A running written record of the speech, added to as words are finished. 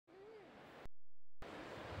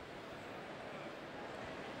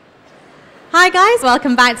Hi guys,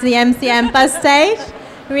 welcome back to the MCM Buzz stage.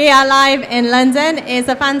 We are live in London. It's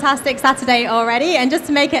a fantastic Saturday already, and just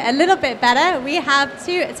to make it a little bit better, we have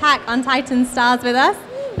two Attack on Titan stars with us.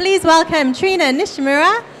 Please welcome Trina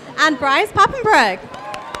Nishimura and Bryce Papenbrook.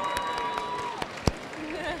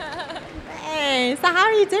 Hey, so how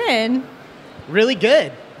are you doing? Really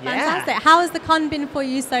good. Fantastic. How has the con been for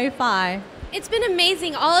you so far? It's been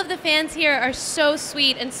amazing. All of the fans here are so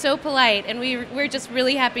sweet and so polite, and we're just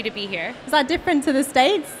really happy to be here. Is that different to the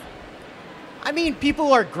States? I mean,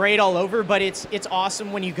 people are great all over, but it's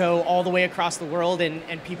awesome when you go all the way across the world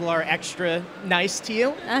and people are extra nice to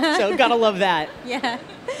you. So gotta love that. Yeah.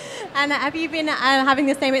 And have you been having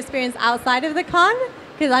the same experience outside of the con?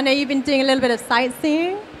 Because I know you've been doing a little bit of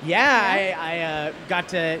sightseeing. Yeah, I got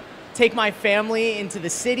to take my family into the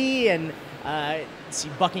city and see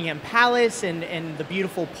Buckingham Palace and the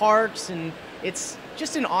beautiful parks, and it's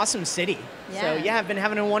just an awesome city. Yeah. So yeah, I've been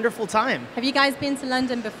having a wonderful time. Have you guys been to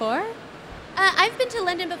London before? I've been to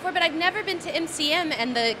London before, but I've never been to MCM,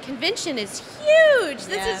 and the convention is huge.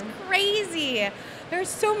 This is crazy. There are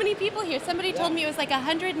so many people here. Somebody told me it was like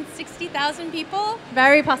 160,000 people.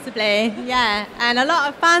 Very possibly, yeah. And a lot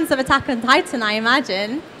of fans of Attack on Titan, I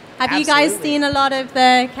imagine. Have you guys seen a lot of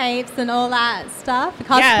the capes and all that stuff,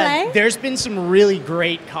 cosplay? Yeah, there's been some really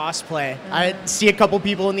great cosplay. I see a couple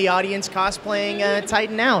people in the audience cosplaying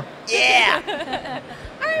Titan now. Yeah!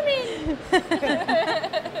 Armin!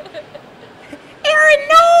 Eren,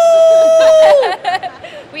 no!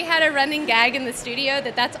 We had a running gag in the studio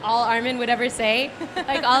that's all Armin would ever say.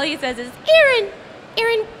 Like, all he says is, Eren!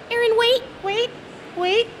 Eren! Eren, wait! Wait!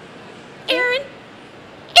 Wait! Eren!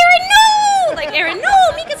 Eren, no! Like, Eren,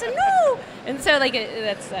 no! Mikasa, no! And so, like,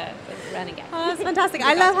 that's a running gag. Oh, that's fantastic.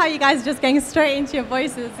 I love how you guys are just going straight into your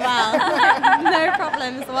voices as well. No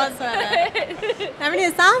problems whatsoever. I mean,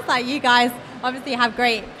 it sounds like you guys obviously have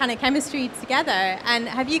great kind of chemistry together. And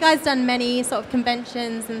have you guys done many sort of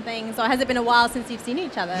conventions and things, or has it been a while since you've seen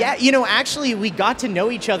each other? Yeah, you know, actually, we got to know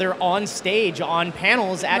each other on stage, on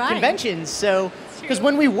panels at conventions. So, because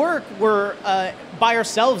when we work, we're by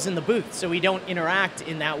ourselves in the booth, so we don't interact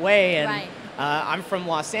in that way. And I'm from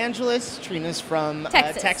Los Angeles, Trina's from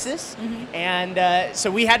Texas. And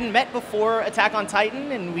so we hadn't met before Attack on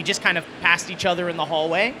Titan, and we just kind of passed each other in the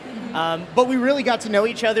hallway. But we really got to know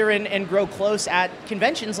each other and grow close at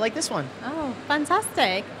conventions like this one. Oh,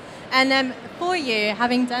 fantastic. And for you,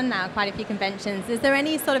 having done now quite a few conventions, is there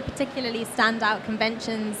any sort of particularly standout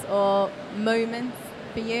conventions or moments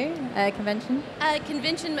for you, convention?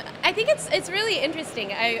 Convention, I think it's really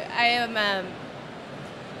interesting. I am...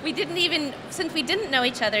 we didn't even, since we didn't know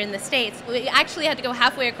each other in the States, we actually had to go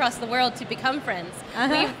halfway across the world to become friends.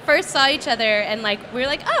 We first saw each other and like, we were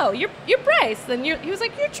like, oh, you're Bryce. And he was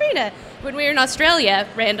like, you're Trina. When we were in Australia,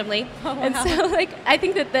 randomly. Oh, wow. And so like, I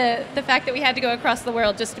think that the fact that we had to go across the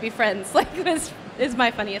world just to be friends, like, is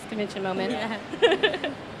my funniest convention moment.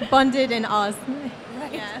 Yeah. Bonded in Oz.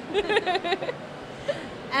 Right. Yeah.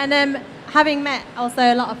 And having met also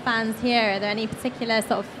a lot of fans here, are there any particular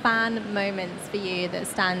sort of fan moments for you that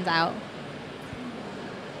stand out?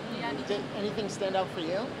 Did anything stand out for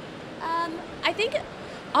you? I think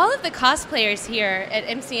all of the cosplayers here at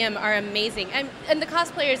MCM are amazing. And the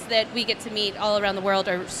cosplayers that we get to meet all around the world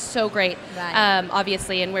are so great,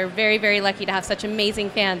 obviously, and we're very, very lucky to have such amazing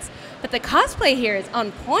fans. But the cosplay here is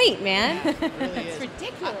on point, man. Yeah, it really it's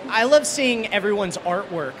ridiculous. I love seeing everyone's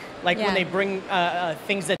artwork, like when they bring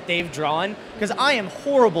things that they've drawn, because I am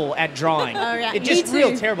horrible at drawing. It's just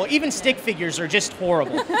real terrible. Even stick figures are just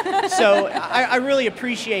horrible. So I really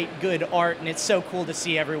appreciate good art, and it's so cool to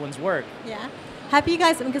see everyone's work. Yeah. Have you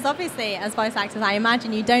guys, because obviously as voice actors, I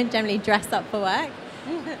imagine you don't generally dress up for work.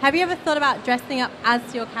 Have you ever thought about dressing up as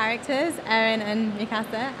your characters, Eren and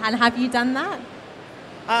Mikasa, and have you done that?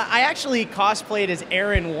 I actually cosplayed as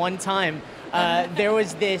Eren one time. There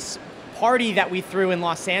was this party that we threw in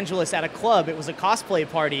Los Angeles at a club. It was a cosplay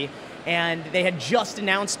party, and they had just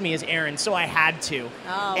announced me as Eren, so I had to.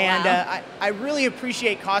 Oh, and wow. I really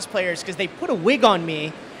appreciate cosplayers because they put a wig on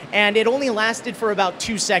me, and it only lasted for about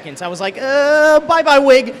 2 seconds. I was like, bye-bye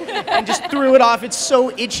wig, and just threw it off. It's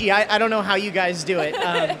so itchy. I don't know how you guys do it.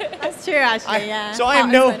 That's true, actually, yeah. So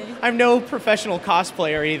I'm no professional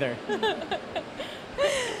cosplayer either.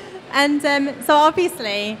 And so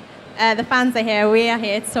obviously, the fans are here. We are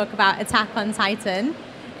here to talk about Attack on Titan.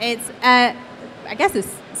 It's, I guess, a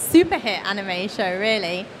super hit anime show,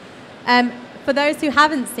 really. For those who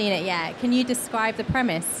haven't seen it yet, can you describe the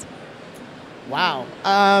premise? Wow.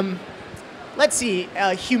 Let's see.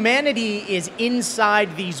 Humanity is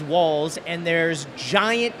inside these walls, and there's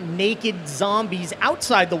giant naked zombies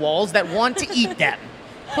outside the walls that want to eat them.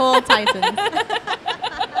 Poor Titans.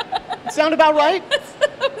 Sound about right?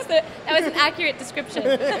 That was an accurate description.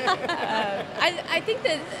 I think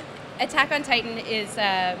that Attack on Titan is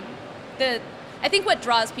I think what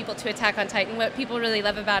draws people to Attack on Titan, what people really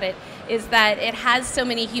love about it, is that it has so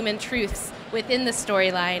many human truths within the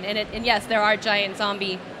storyline. And yes, there are giant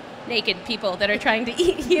zombie naked people that are trying to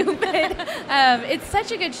eat you, but it's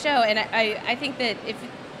such a good show. And I think that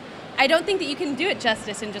I don't think that you can do it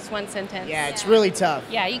justice in just one sentence. Yeah, it's really tough.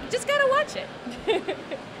 Yeah, you just gotta watch it.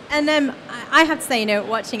 And I have to say,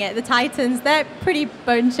 watching it, the Titans, they're pretty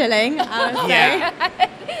bone-chilling. Yeah.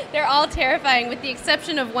 They're all terrifying, with the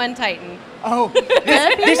exception of one Titan. Oh,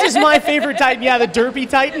 this is my favorite Titan. Yeah, the derpy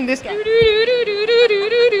Titan. This guy.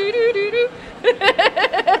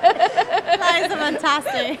 That is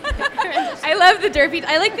fantastic. I love the derpy.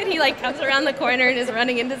 I like that he comes around the corner and is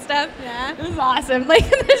running into stuff. Yeah. This is awesome.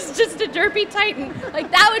 There's just a derpy Titan.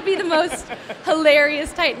 That would be the most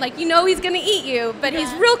hilarious Titan. He's gonna eat you, but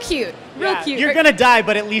he's real cute. Real cute. You're gonna die,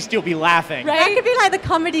 but at least you'll be laughing. Right? That could be like the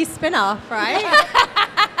comedy spin-off, right?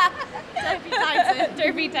 Derpy Titan.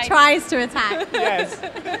 Derpy Titan tries to attack. Yes.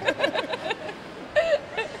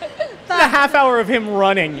 A half hour of him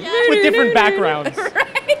running with different backgrounds.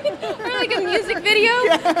 Right? Or like a music video.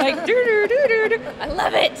 Doo-doo-doo-doo-doo. I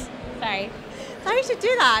love it. Sorry. So we should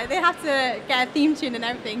do that. They have to get a theme tune and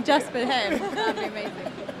everything just for him. That would be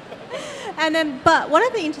amazing. And but one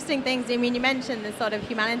of the interesting things, you mentioned the sort of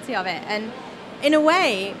humanity of it, and in a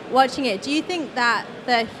way, watching it, do you think that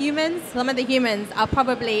some of the humans are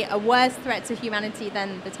probably a worse threat to humanity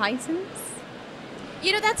than the Titans?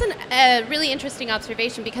 That's a really interesting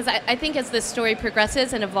observation, because I think as the story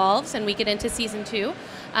progresses and evolves and we get into season 2,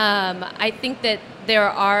 I think that there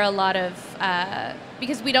are a lot of,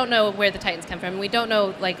 because we don't know where the Titans come from, we don't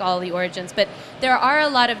know all the origins, but there are a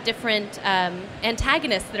lot of different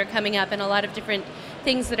antagonists that are coming up, and a lot of different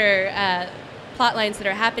things that are plot lines that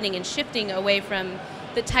are happening and shifting away from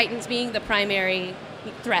the Titans being the primary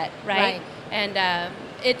threat, right? And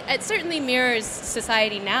it certainly mirrors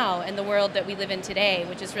society now and the world that we live in today,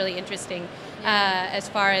 which is really interesting as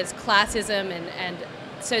far as classism and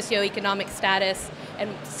socioeconomic status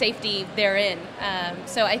and safety therein.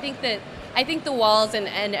 So I think the walls and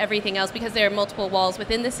everything else, because there are multiple walls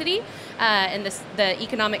within the city, and the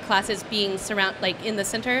economic classes being in the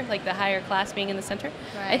center, the higher class being in the center.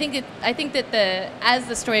 Right. I think that as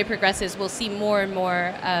the story progresses, we'll see more and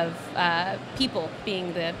more of people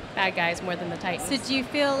being the bad guys more than the Titans. So do you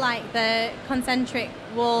feel like the concentric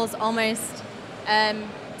walls almost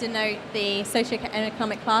denote the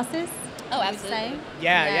socioeconomic classes? Oh, absolutely.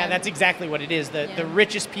 Yeah, that's exactly what it is. The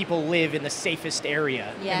richest people live in the safest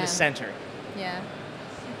area in the center. Yeah.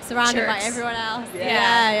 Surrounded by everyone else.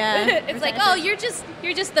 Yeah. It's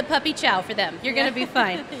you're just the puppy chow for them. You're gonna be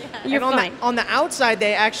fine. You're fine. On the outside,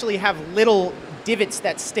 they actually have little divots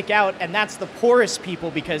that stick out, and that's the poorest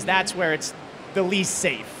people, because that's where it's the least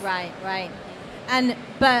safe. Right.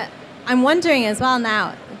 But I'm wondering as well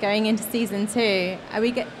now, going into season 2,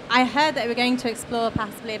 I heard that we're going to explore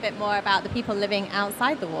possibly a bit more about the people living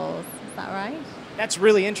outside the walls. Is that right? That's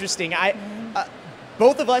really interesting.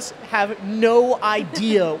 Both of us have no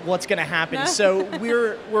idea what's going to happen, so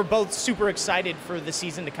we're both super excited for the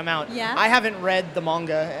season to come out. Yeah. I haven't read the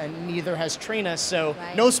manga, and neither has Trina, so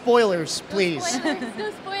no spoilers, please. No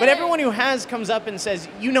spoilers. But everyone who has comes up and says,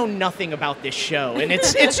 you know nothing about this show, and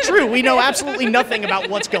it's true. We know absolutely nothing about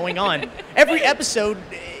what's going on. Every episode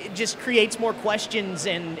just creates more questions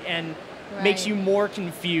and makes you more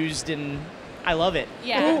confused, and I love it.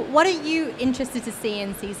 Yeah. Well, what are you interested to see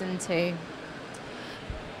in season 2?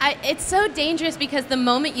 It's so dangerous, because the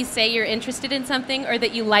moment you say you're interested in something or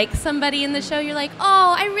that you like somebody in the show, you're like,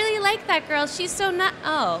 oh, I really like that girl. She's so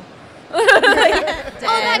oh,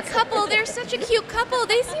 that couple, they're such a cute couple.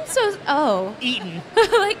 They seem so, Eaten.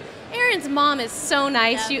 Eren's mom is so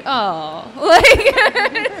nice. Yeah.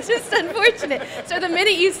 It's just unfortunate. So the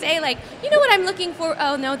minute you say, you know what I'm looking for?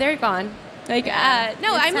 Oh, no, they're gone. No,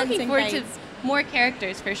 I'm looking forward to more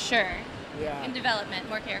characters for sure. Yeah. In development,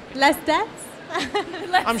 more characters. Less deaths?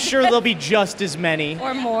 I'm sure there'll be just as many.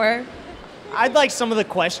 Or more. I'd like some of the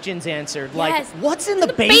questions answered. Yes. What's in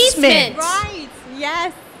the basement? Right,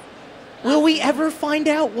 yes. Will we ever find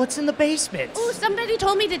out what's in the basement? Oh, somebody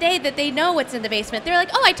told me today that they know what's in the basement. They were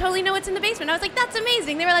like, oh, I totally know what's in the basement. I was like, that's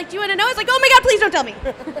amazing. They were like, do you want to know? I was like, oh my God, please don't tell me.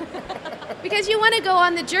 Because you want to go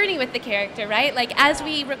on the journey with the character, right? As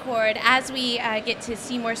we record, as we get to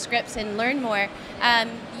see more scripts and learn more,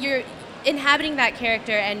 you're inhabiting that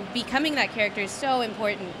character and becoming that character is so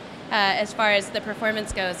important as far as the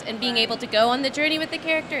performance goes. And being able to go on the journey with the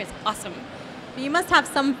character is awesome. But you must have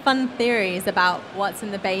some fun theories about what's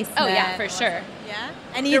in the basement. Oh yeah, for sure. Yeah?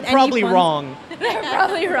 You're probably wrong. They're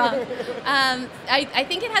probably wrong. I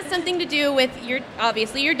think it has something to do with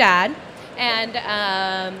obviously your dad and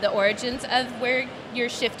the origins of where your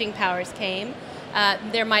shifting powers came.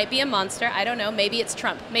 There might be a monster. I don't know. Maybe it's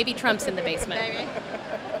Trump. Maybe Trump's in the basement. Maybe.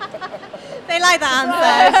 They like that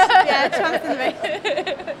answer. Yeah, Trump's in the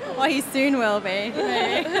basement. Or he soon will be.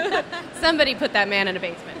 Maybe. Somebody put that man in a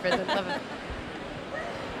basement for the love of it.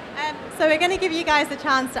 So we're going to give you guys a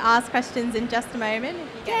chance to ask questions in just a moment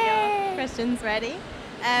if you get your questions ready.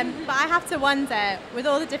 But I have to wonder, with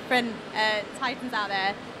all the different Titans out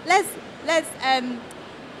there, let's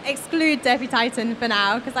exclude Debbie Titan for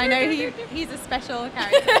now, because I know he's a special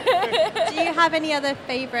character. Do you have any other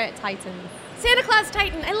favorite Titans? Santa Claus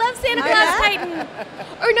Titan. I love Santa Claus Titan.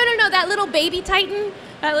 Or no, that little baby Titan.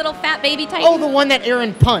 That little fat baby Titan. Oh, the one that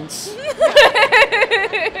Eren punts.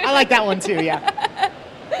 I like that one too, yeah.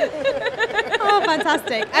 Oh,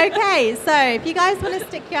 fantastic. Okay, so if you guys want to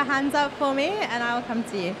stick your hands up for me, and I'll come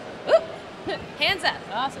to you. Ooh. Hands up.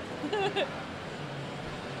 Awesome.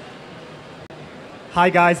 Hi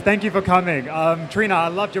guys, thank you for coming. Trina, I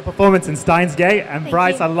loved your performance in Steins Gate, and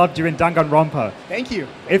Bryce, I loved you in Danganronpa. Thank you.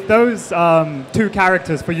 If those two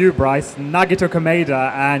characters for you, Bryce, Nagito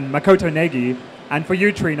Kameda and Makoto Negi, and for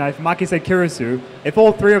you, Trina, if Makise Kurisu, if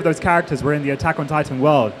all three of those characters were in the Attack on Titan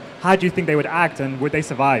world, how do you think they would act and would they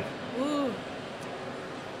survive? Ooh.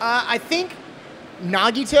 I think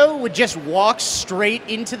Nagito would just walk straight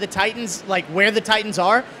into the Titans, like where the Titans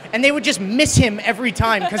are, and they would just miss him every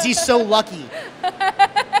time because he's so lucky.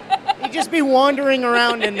 He'd just be wandering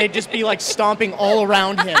around and they'd just be like stomping all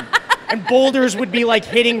around him. And boulders would be like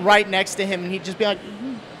hitting right next to him and he'd just be like,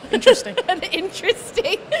 interesting.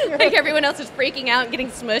 Interesting. Like everyone else is freaking out and getting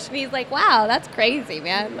smushed and he's like, wow, that's crazy,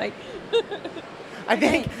 man. Like I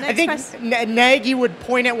think Nagi would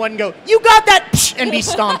point at one and go, you got that, and be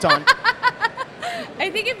stomped on. I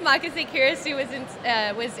think if Makise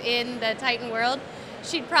Kurisu was in the Titan world,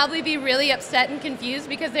 she'd probably be really upset and confused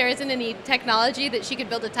because there isn't any technology that she could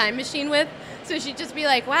build a time machine with. So she'd just be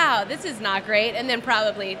like, wow, this is not great, and then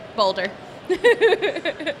probably boulder.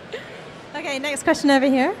 Okay, next question over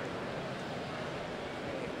here.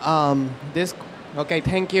 Okay,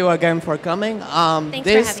 thank you again for coming. Thanks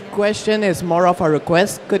this for having us. question is more of a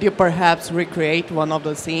request. Could you perhaps recreate one of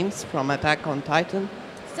the scenes from Attack on Titan?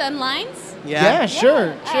 Some lines? Yeah,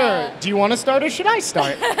 sure. Do you want to start or should I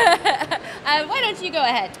start? Why don't you go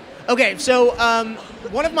ahead? Okay, so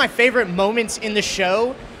one of my favorite moments in the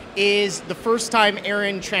show is the first time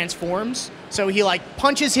Eren transforms. So he like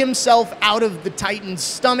punches himself out of the Titan's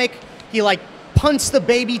stomach. He like punts the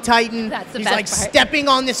baby Titan. That's the He's best like part. stepping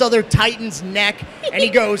on this other Titan's neck, and he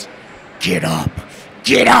goes, "Get up,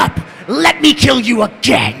 get up! Let me kill you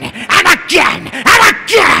again and again and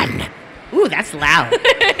again." Ooh, that's loud.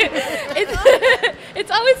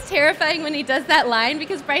 It's always terrifying when he does that line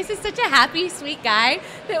because Bryce is such a happy, sweet guy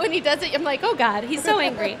that when he does it, I'm like, oh God, he's so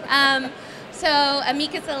angry. So a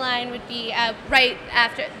Mikasa line would be right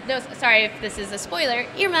after, sorry if this is a spoiler,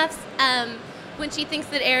 earmuffs. When she thinks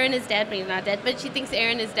that Eren is dead, but he's not dead, but she thinks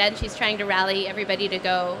Eren is dead, she's trying to rally everybody to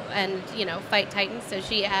go and, fight Titans. So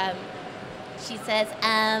she says,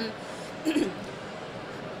 I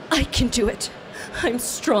can do it. I'm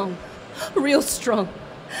strong. Real strong.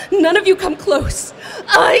 None of you come close.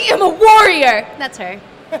 I am a warrior. That's her.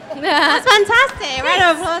 That's fantastic. Round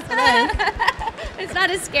of applause for that. It's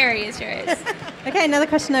not as scary as yours. Okay, another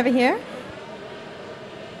question over here.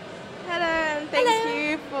 Hello, and thank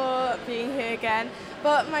you for being here again.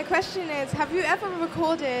 But my question is, have you ever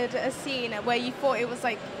recorded a scene where you thought it was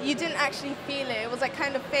like, you didn't actually feel it, it was like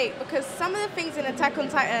kind of fake? Because some of the things in Attack on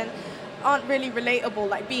Titan aren't really relatable,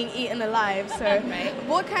 like being eaten alive. So Right.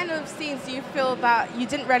 What kind of scenes do you feel that you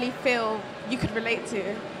didn't really feel you could relate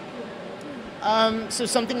to? So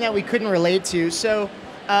something that we couldn't relate to. So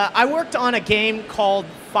I worked on a game called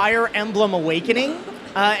Fire Emblem Awakening,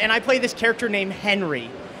 and I play this character named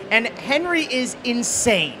Henry. And Henry is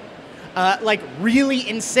insane, like really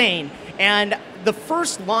insane. And the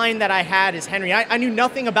first line that I had is Henry. I knew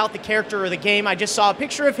nothing about the character or the game. I just saw a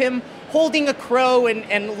picture of him holding a crow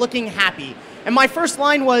and looking happy. And my first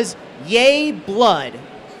line was, "Yay, blood."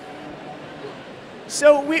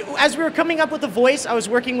 So as we were coming up with the voice, I was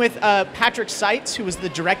working with Patrick Seitz, who was the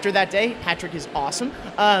director that day. Patrick is awesome.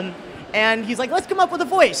 And he's like, let's come up with a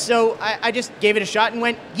voice. So I just gave it a shot and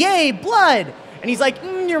went, "Yay, blood." And he's like,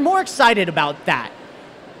 you're more excited about that.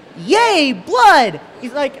 "Yay, blood."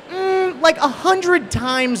 He's like, like 100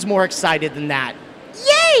 times more excited than that.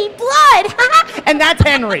 "Yay, blood." And that's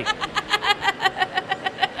Henry.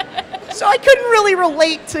 So I couldn't really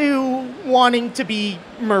relate to wanting to be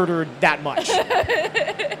murdered that much.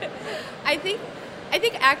 I think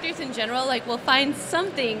actors in general like will find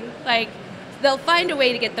something, like they'll find a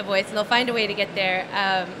way to get the voice and they'll find a way to get there.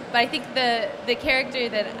 But I think the character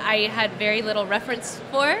that I had very little reference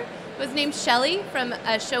for was named Shelley from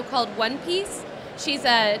a show called One Piece. She's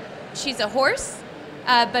a horse,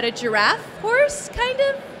 but a giraffe horse kind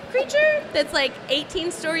of creature that's like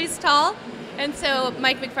 18 stories tall. And so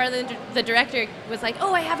Mike McFarlane, the director, was like,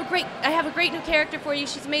 "Oh, I have a great new character for you.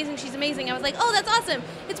 She's amazing. She's amazing." I was like, "Oh, that's awesome.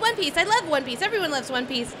 It's One Piece. I love One Piece. Everyone loves One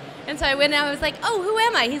Piece." And so I went and I was like, "Oh, who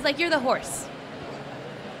am I?" He's like, "You're the horse."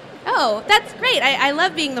 Oh, that's great. I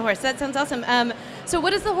love being the horse. That sounds awesome. So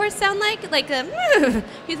what does the horse sound like? Like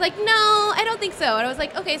he's like, "No, I don't think so." And I was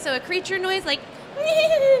like, "Okay, so a creature noise like."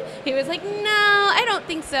 He was like, "No, I don't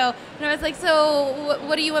think so." And I was like, "So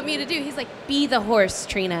what do you want me to do?" He's like, "Be the horse,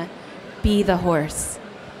 Trina. Be the horse."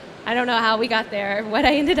 I don't know how we got there, what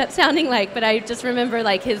I ended up sounding like, but I just remember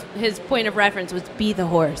like his point of reference was be the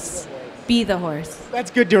horse. Be the horse.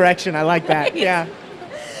 That's good direction. I like that. Yeah.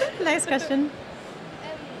 Next question.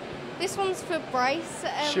 This one's for Bryce.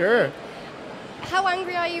 Sure. How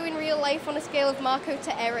angry are you in real life on a scale of Marco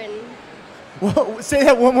to Eren? Whoa, say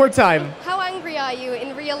that one more time. How angry are you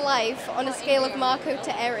in real life on a scale of Marco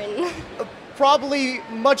to Eren? Probably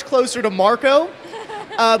much closer to Marco,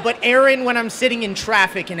 but Eren when I'm sitting in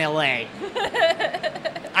traffic in LA.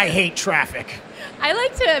 I hate traffic. I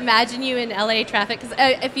like to imagine you in LA traffic because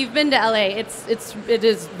if you've been to LA, it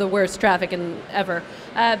is the worst traffic ever.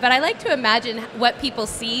 But I like to imagine what people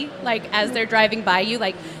see like as they're driving by you,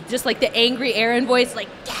 like just like the angry Eren voice, like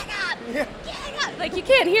get up, get up. Like you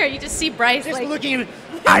can't hear, you just see Bryce Just like looking at me.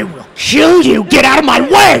 I will kill you. Get out of my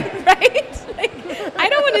way. right. Like, I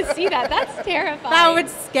don't want to see that. That's terrifying. That would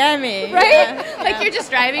scare me. Right? Yeah. Like you're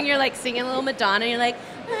just driving, you're like singing a little Madonna, you're like,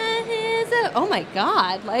 oh my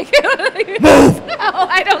God. Like, Move! Oh,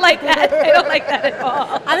 I don't like that. I don't like that at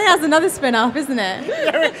all. I think that's another spin-off, isn't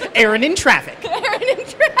it? Eren in traffic. Eren in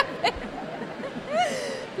traffic.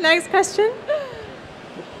 Next question.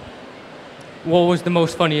 What was the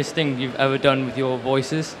most funniest thing you've ever done with your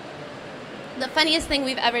voices? The funniest thing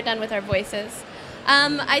we've ever done with our voices.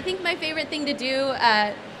 I think my favorite thing to do,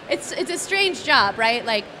 it's a strange job, right?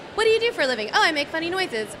 Like, what do you do for a living? Oh, I make funny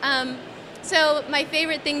noises. So my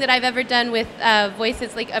favorite thing that I've ever done with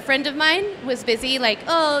voices, like a friend of mine was busy, like,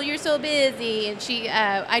 "Oh, you're so busy," and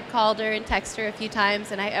I'd called her and texted her a few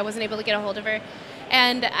times, and I wasn't able to get a hold of her,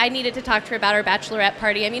 and I needed to talk to her about her bachelorette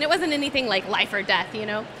party. I mean, it wasn't anything like life or death, you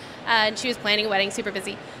know, and she was planning a wedding, super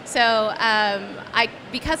busy. So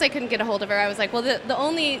because I couldn't get a hold of her, I was like, well,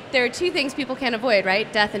 there are two things people can't avoid,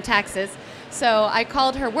 right? Death and taxes. So I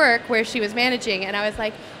called her work where she was managing, and I was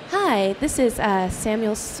like, "Hi, this is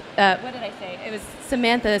Samuel, what did I say? It was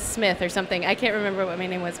Samantha Smith or something. I can't remember what my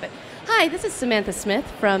name was, but hi, this is Samantha Smith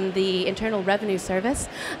from the Internal Revenue Service.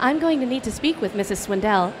 I'm going to need to speak with Mrs.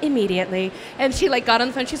 Swindell immediately." And she like got on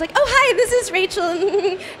the phone. She's like, "Oh, hi, this is Rachel."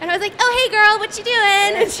 And I was like, "Oh, hey, girl, what you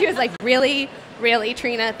doing?" And she was like, "Really, really,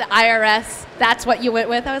 Trina, the IRS, that's what you went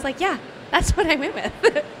with?" I was like, "Yeah, that's what I went with."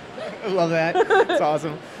 I love that. It's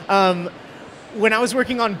awesome. When I was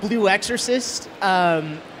working on Blue Exorcist,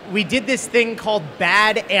 we did this thing called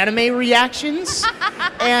bad anime reactions.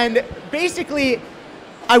 And basically,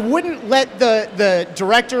 I wouldn't let the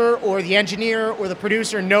director or the engineer or the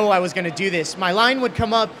producer know I was going to do this. My line would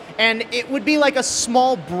come up, and it would be like a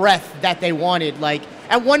small breath that they wanted. Like,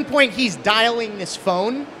 at one point, he's dialing this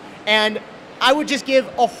phone, and I would just give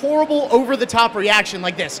a horrible over-the-top reaction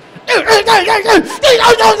like this.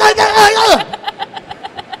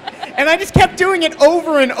 And I just kept doing it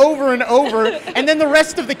over and over and over, and then the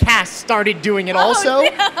rest of the cast started doing it also. No.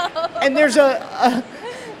 And there's a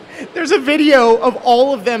video of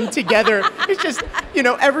all of them together. It's just, you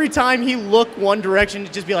know, every time he looked one direction,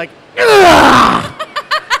 it'd just be like, "Ugh!"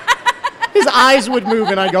 His eyes would move,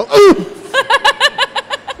 and I'd go, "Ooh!"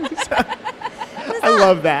 I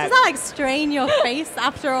love that. Does that like strain your face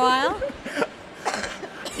after a while?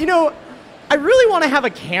 You know, I really want to have a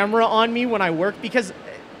camera on me when I work because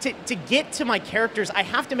to get to my characters, I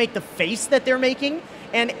have to make the face that they're making,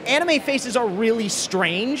 and anime faces are really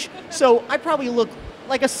strange, so I probably look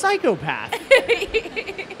like a psychopath,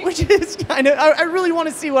 which is kind of, I really want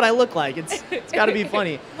to see what I look like. It's got to be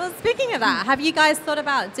funny. Well, speaking of that, have you guys thought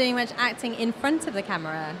about doing much acting in front of the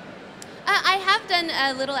camera? I have done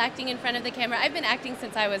a little acting in front of the camera. I've been acting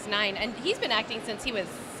since I was 9, and he's been acting since he was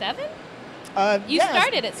 7? You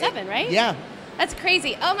started at 7, right? Yeah. That's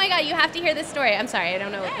crazy. Oh my God, you have to hear this story. I'm sorry, I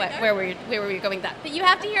don't know where were you going with that. But you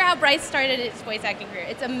have to hear how Bryce started his voice acting career.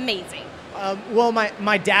 It's amazing. Well,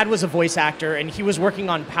 my dad was a voice actor, and he was working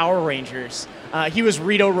on Power Rangers. He was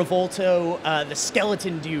Rito Revolto, the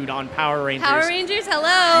skeleton dude on Power Rangers. Power Rangers,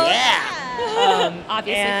 hello. Yeah.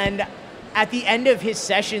 Obviously. And at the end of his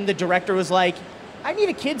session, the director was like, I need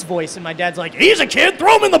a kid's voice. And my dad's like, he's a kid,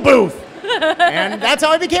 throw him in the booth. And that's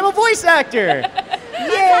how I became a voice actor.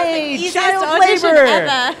 Yay, child labor.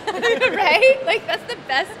 Right? Like, that's the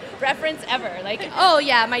best reference ever. Like, oh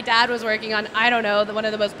yeah, my dad was working on, I don't know, one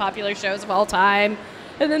of the most popular shows of all time.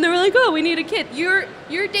 And then they were like, oh, we need a kid. Your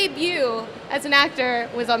debut as an actor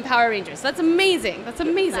was on Power Rangers. That's amazing. That's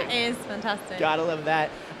amazing. That is fantastic. Gotta love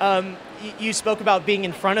that. You spoke about being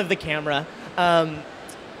in front of the camera.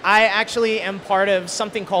 I actually am part of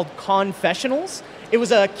something called Confessionals. It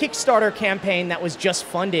was a Kickstarter campaign that was just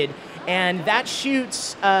funded, and that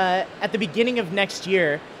shoots at the beginning of next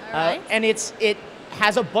year. Right. And it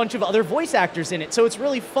has a bunch of other voice actors in it, so it's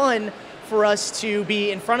really fun for us to be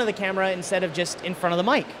in front of the camera instead of just in front of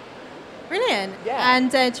the mic. Brilliant. Yeah. And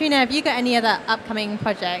Trina, have you got any other upcoming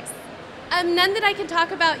projects? None that I can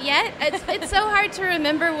talk about yet. It's so hard to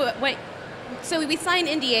remember what. So we sign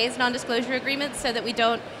NDAs, non-disclosure agreements, so that we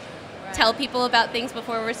don't tell people about things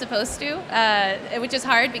before we're supposed to, which is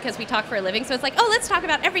hard because we talk for a living. So it's like, oh, let's talk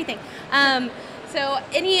about everything. So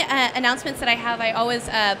any announcements that I have, I always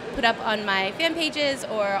put up on my fan pages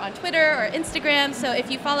or on Twitter or Instagram. So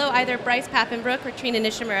if you follow either Bryce Papenbrook or Trina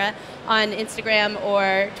Nishimura on Instagram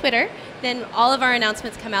or Twitter, then all of our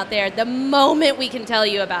announcements come out there the moment we can tell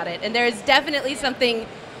you about it. And there's definitely something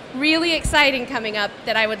really exciting coming up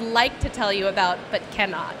that I would like to tell you about, but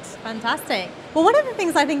cannot. Fantastic. Well, one of the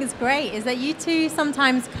things I think is great is that you two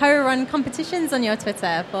sometimes co-run competitions on your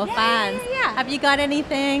Twitter for fans. Yeah. Have you got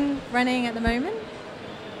anything running at the moment?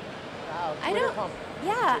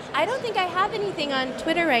 I don't think I have anything on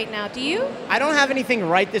Twitter right now. Do you? I don't have anything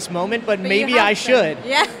right this moment, but maybe I should.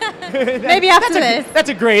 Yeah. Maybe after this. That's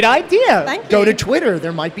a great idea. Thank you. Go to Twitter.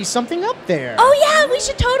 There might be something up there. Oh yeah, we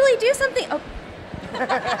should totally do something. Oh.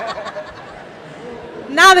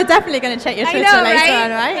 Now they're definitely going to check your Twitter later on,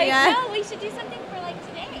 right? Like, yeah. no, we should do something for like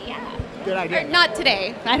today. Yeah. Good idea. Or not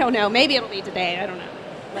today. I don't know. Maybe it'll be today. I don't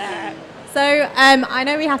know. So I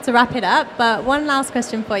know we have to wrap it up, but one last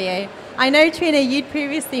question for you. I know, Trina, you'd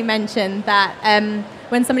previously mentioned that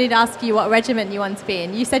when somebody would ask you what regiment you want to be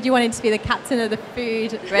in, you said you wanted to be the captain of the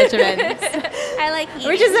food regiment. I like eating.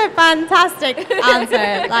 Which is a fantastic answer.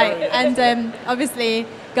 And obviously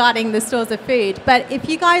guarding the stores of food. But if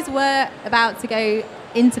you guys were about to go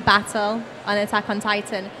into battle on Attack on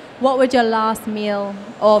Titan, what would your last meal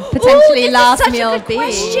or potentially last meal be?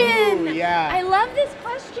 Question. Ooh, yeah. I love this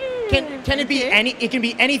question. Can it be any? It can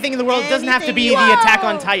be anything in the world. It doesn't have to be Anything the you Attack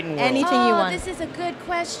want. on Titan world. Anything you want. This is a good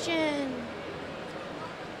question.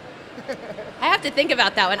 I have to think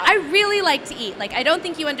about that one. I really like to eat. Like, I don't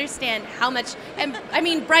think you understand how much. And I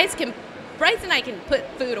mean, Bryce and I can put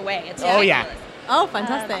food away. It's ridiculous. Oh,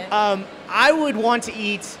 fantastic. I would want to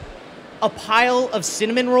eat a pile of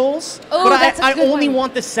cinnamon rolls, Oh, but that's a I good only one.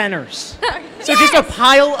 want the centers. So just a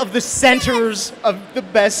pile of the centers of the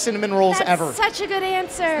best cinnamon rolls That's ever. such a good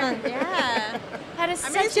answer. Yeah. That is I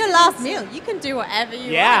such mean, it's a your good last answer. meal. You can do whatever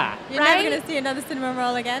you Yeah. want. You're Right? never going to see another cinnamon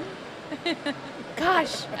roll again.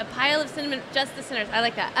 Gosh, a pile of cinnamon, just the centers. I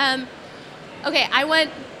like that. Okay, I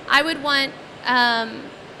would want a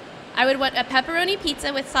pepperoni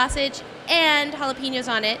pizza with sausage and jalapenos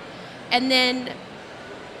on it, and then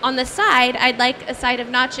on the side, I'd like a side of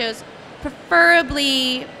nachos,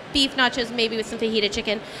 preferably beef nachos, maybe with some fajita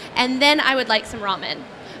chicken, and then I would like some ramen,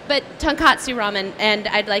 but tonkatsu ramen, and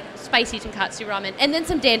I'd like spicy tonkatsu ramen, and then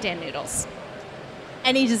some dan-dan noodles.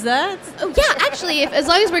 Any desserts? Oh yeah, actually, as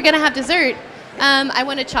long as we're gonna have dessert, I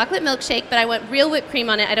want a chocolate milkshake, but I want real whipped cream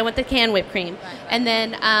on it. I don't want the canned whipped cream. Right. And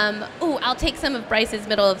then, I'll take some of Bryce's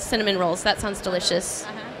middle of cinnamon rolls. That sounds delicious.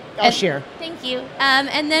 I'll share. Thank you.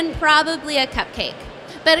 And then probably a cupcake,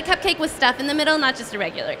 but a cupcake with stuff in the middle, not just a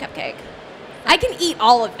regular cupcake. I can eat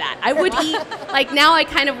all of that. I would eat, like now I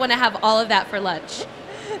kind of want to have all of that for lunch.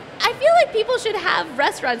 I feel like people should have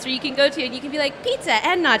restaurants where you can go to and you can be like pizza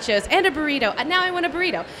and nachos and a burrito. And now I want a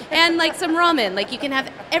burrito and like some ramen. Like you can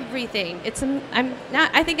have everything. Is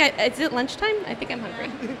it lunchtime? I think I'm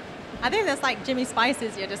hungry. I think that's like Jimmy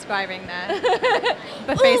Spices you're describing there.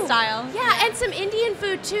 Buffet style. Yeah, and some Indian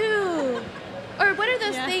food too. Or what are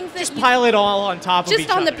those things that Just you pile it all on top of each just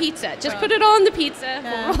on other. the pizza. Just put it all on the pizza.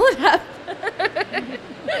 Yeah. We'll roll it up.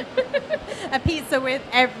 A pizza with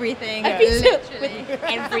everything. A pizza literally. with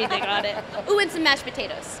everything on it. Ooh, and some mashed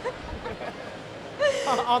potatoes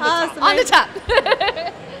on the top. on the top.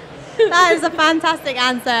 That is a fantastic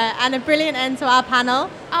answer and a brilliant end to our panel.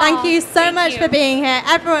 Thank you so much for being here.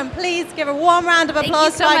 Everyone, please give a warm round of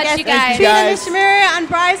applause to our guests, Trina Nishimura and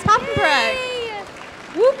Bryce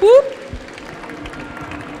Papenbrook. Whoop, whoop.